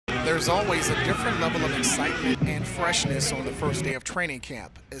There's always a different level of excitement and freshness on the first day of training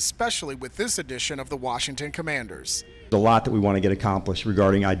camp, especially with this edition of the Washington Commanders. A lot that we want to get accomplished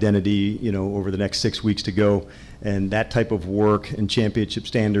regarding identity, over the next 6 weeks to go, and that type of work and championship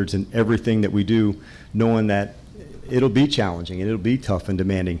standards and everything that we do, knowing that it'll be challenging and it'll be tough and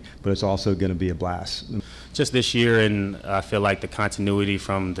demanding, but it's also going to be a blast. Just this year, and I feel like the continuity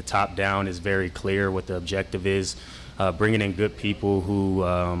from the top down is very clear what the objective is, bringing in good people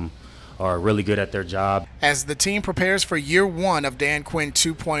who are really good at their job. As the team prepares for year one of Dan Quinn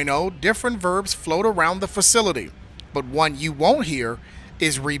 2.0, different verbs float around the facility, but one you won't hear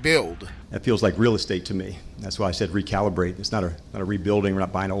is rebuild. That feels like real estate to me. That's why I said recalibrate. It's not a rebuilding. We're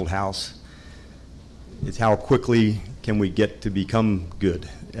not buying an old house. It's how quickly can we get to become good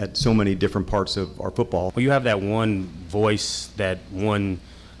at so many different parts of our football. When you have that one voice, that one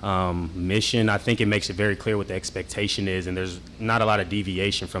mission, I think it makes it very clear what the expectation is, and there's not a lot of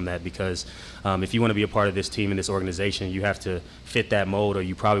deviation from that, because if you want to be a part of this team and this organization, you have to fit that mold or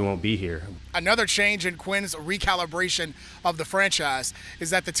you probably won't be here. Another change in Quinn's recalibration of the franchise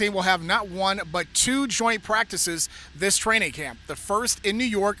is that the team will have not one but two joint practices this training camp. The first in New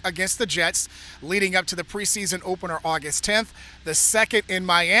York against the Jets, leading up to the preseason opener August 10th. The second in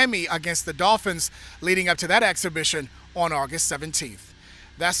Miami against the Dolphins, leading up to that exhibition on August 17th.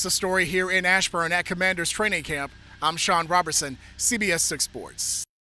 That's the story here in Ashburn at Commanders Training Camp. I'm Sean Robertson, CBS 6 Sports.